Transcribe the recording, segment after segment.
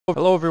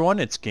Hello everyone,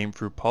 it's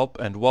Gamefruitpulp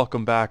and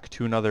welcome back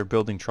to another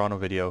Building Toronto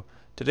video.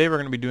 Today we're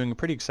going to be doing a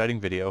pretty exciting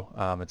video.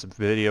 It's a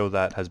video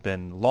that has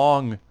been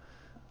long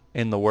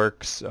in the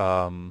works,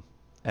 and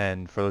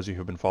for those of you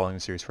who've been following the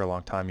series for a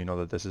long time, you know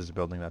that this is a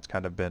building that's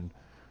kind of been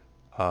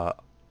uh,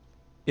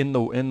 in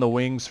the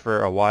wings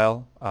for a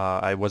while.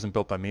 It wasn't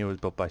built by me, it was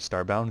built by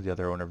Starbound, the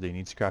other owner of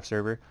the Craft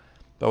server.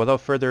 But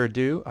without further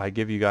ado, I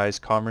give you guys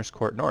Commerce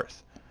Court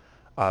North.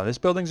 This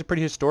building's a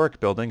pretty historic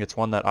building. It's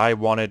one that I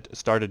wanted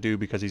Star to do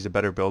because he's a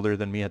better builder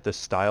than me at this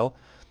style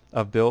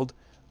of build.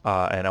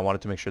 And I wanted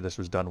to make sure this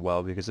was done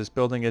well because this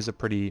building is a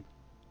pretty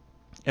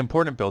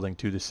important building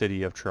to the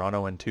city of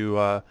Toronto and to,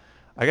 I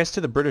guess,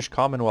 to the British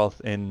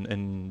Commonwealth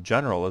in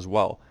general as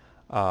well.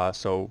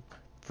 So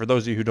for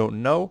those of you who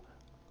don't know,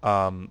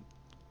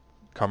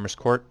 Commerce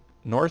Court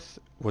North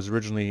was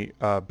originally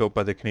built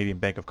by the Canadian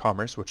Bank of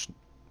Commerce, which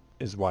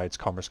is why it's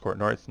Commerce Court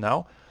North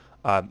now.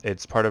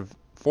 It's part of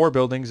four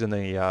buildings in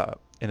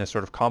a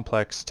sort of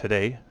complex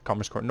today: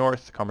 Commerce Court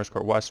North, Commerce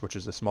Court West, which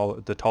is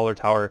the taller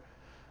tower,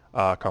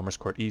 Commerce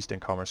Court East, and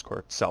Commerce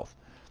Court South.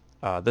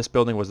 This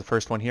building was the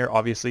first one here,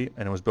 obviously,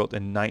 and it was built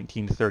in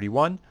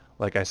 1931.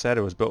 Like I said,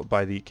 it was built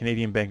by the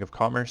Canadian Bank of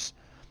Commerce,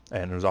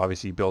 and it was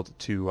obviously built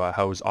to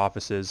house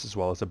offices as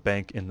well as a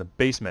bank in the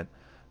basement.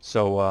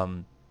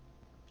 So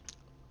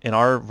in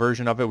our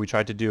version of it, we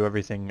tried to do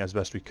everything as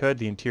best we could.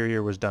 The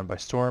interior was done by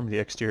Storm, the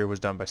exterior was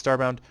done by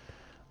Starbound.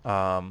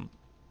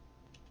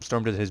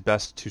 Storm did his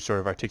best to sort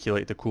of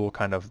articulate the cool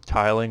kind of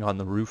tiling on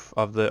the roof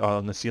of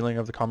on the ceiling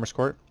of the Commerce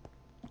Court,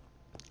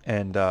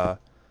 and and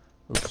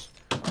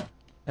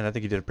I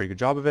think he did a pretty good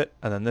job of it.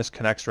 And then this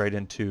connects right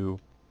into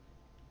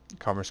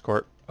Commerce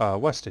Court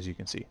West, as you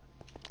can see.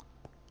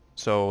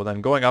 So then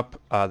going up,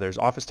 there's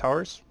office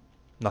towers.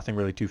 Nothing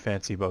really too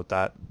fancy about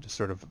that, just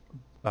sort of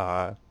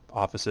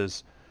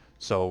offices.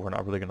 So we're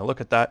not really going to look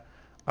at that.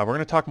 We're going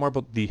to talk more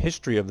about the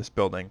history of this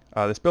building.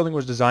 This building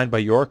was designed by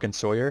York and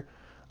Sawyer,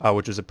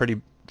 which was a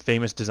pretty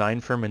famous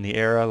design firm in the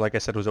era. Like I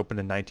said, it was opened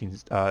in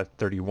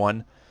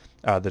 1931.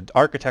 The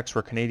architects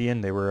were Canadian.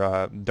 They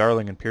were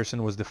Darling and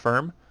Pearson was the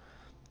firm,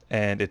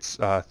 and it's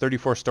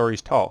 34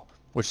 stories tall,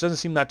 which doesn't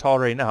seem that tall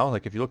right now.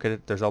 Like if you look at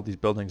it, there's all these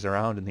buildings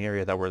around in the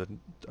area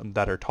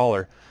that are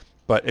taller.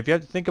 But if you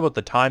have to think about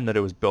the time that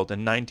it was built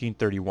in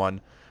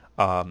 1931,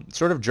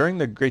 sort of during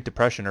the Great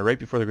Depression or right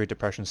before the Great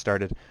Depression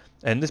started,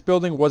 and this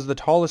building was the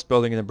tallest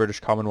building in the British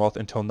Commonwealth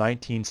until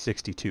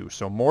 1962.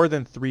 So more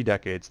than 3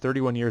 decades,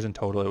 31 years in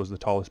total, it was the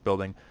tallest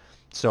building.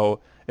 So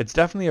it's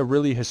definitely a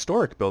really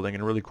historic building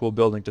and a really cool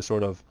building to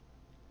sort of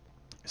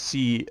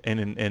see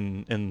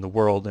in the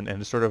world,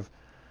 and sort of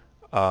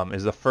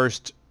is the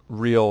first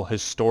real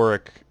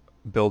historic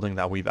building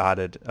that we've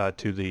added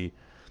to the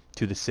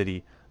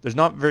city. There's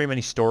not very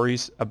many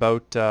stories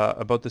about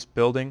this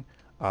building.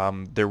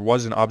 There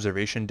was an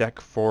observation deck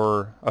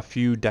for a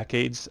few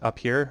decades up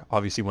here,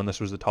 obviously when this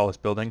was the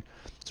tallest building,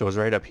 so it was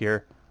right up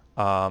here,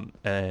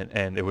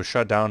 and it was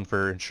shut down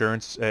for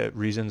insurance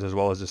reasons as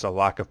well as just a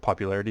lack of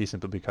popularity,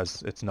 simply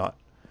because it's not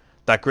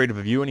that great of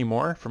a view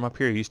anymore from up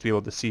here. You used to be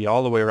able to see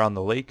all the way around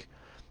the lake.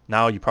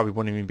 Now you probably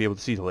wouldn't even be able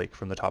to see the lake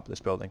from the top of this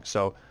building.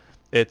 So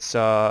it's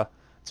a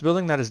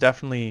building that has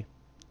definitely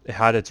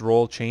had its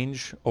role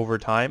change over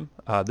time.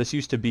 This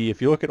used to be,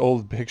 if you look at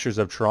old pictures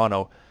of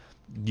Toronto,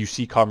 you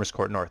see Commerce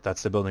Court North.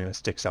 That's the building that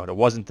sticks out. It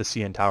wasn't the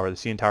CN Tower. The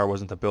CN Tower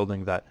wasn't the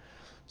building that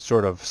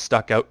sort of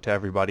stuck out to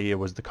everybody. It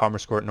was the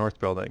Commerce Court North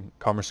building,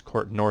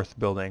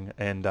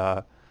 and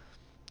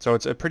so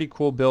it's a pretty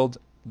cool build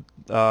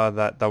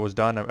that was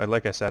done.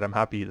 Like I said, I'm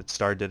happy that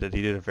Star did it.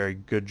 He did a very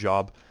good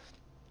job.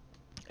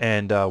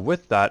 And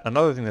with that,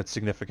 another thing that's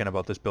significant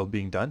about this build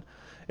being done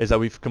is that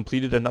we've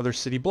completed another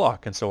city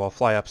block. And so I'll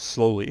fly up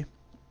slowly,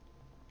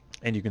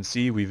 and you can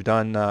see we've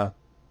done the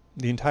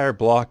entire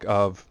block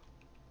of,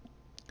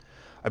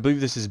 I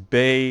believe this is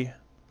Bay,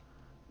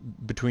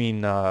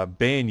 between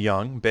Bay and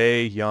Yonge.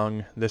 Bay,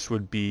 Yonge, this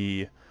would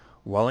be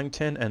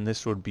Wellington, and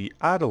this would be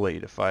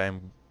Adelaide, if I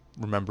am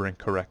remembering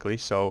correctly.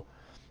 So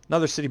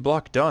another city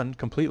block done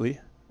completely,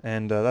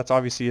 and that's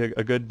obviously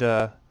a good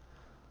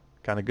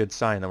kind of good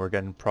sign that we're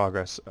getting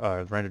progress.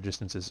 The render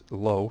distance is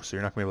low, so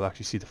you're not going to be able to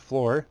actually see the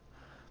floor.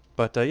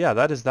 But yeah,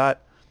 that is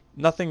that.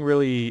 Nothing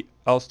really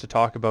else to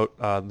talk about.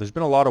 There's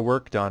been a lot of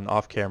work done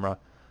off camera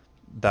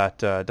that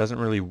doesn't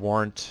really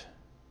warrant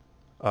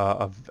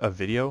a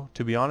video,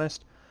 to be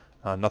honest.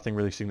 Nothing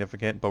really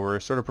significant, but we're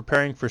sort of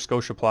preparing for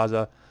Scotia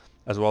Plaza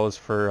as well as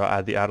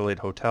for the Adelaide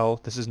Hotel.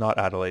 This is not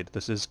Adelaide.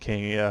 This is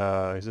King.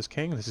 Is this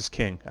King? This is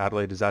King.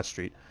 Adelaide is that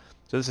street.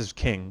 So this is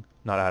King,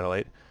 not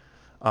Adelaide.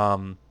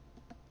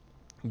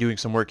 Doing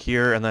some work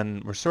here, and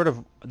then we're sort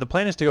of, the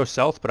plan is to go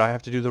south, but I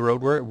have to do the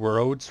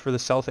roads for the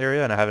south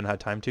area, and I haven't had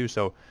time to.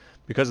 So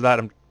because of that,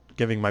 I'm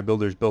giving my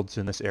builders builds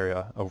in this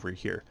area over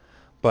here.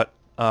 But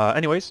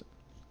anyways,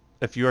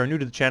 if you are new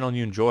to the channel and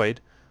you enjoyed,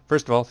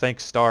 first of all,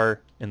 thanks Star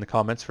in the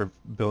comments for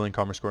building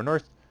Commerce Court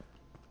North.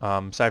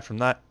 Aside from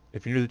that,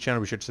 if you're new to the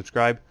channel, be sure to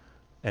subscribe.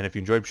 And if you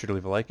enjoyed, be sure to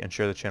leave a like and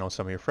share the channel with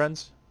some of your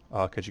friends.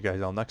 I'll catch you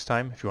guys all next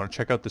time. If you want to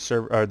check out the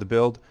server, or the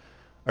build,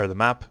 or the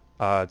map,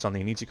 it's on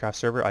the Craft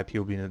server. IP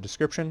will be in the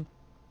description.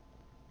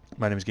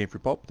 My name is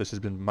Gamefruitpulp. This has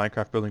been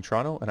Minecraft Building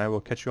Toronto, and I will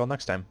catch you all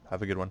next time.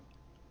 Have a good one.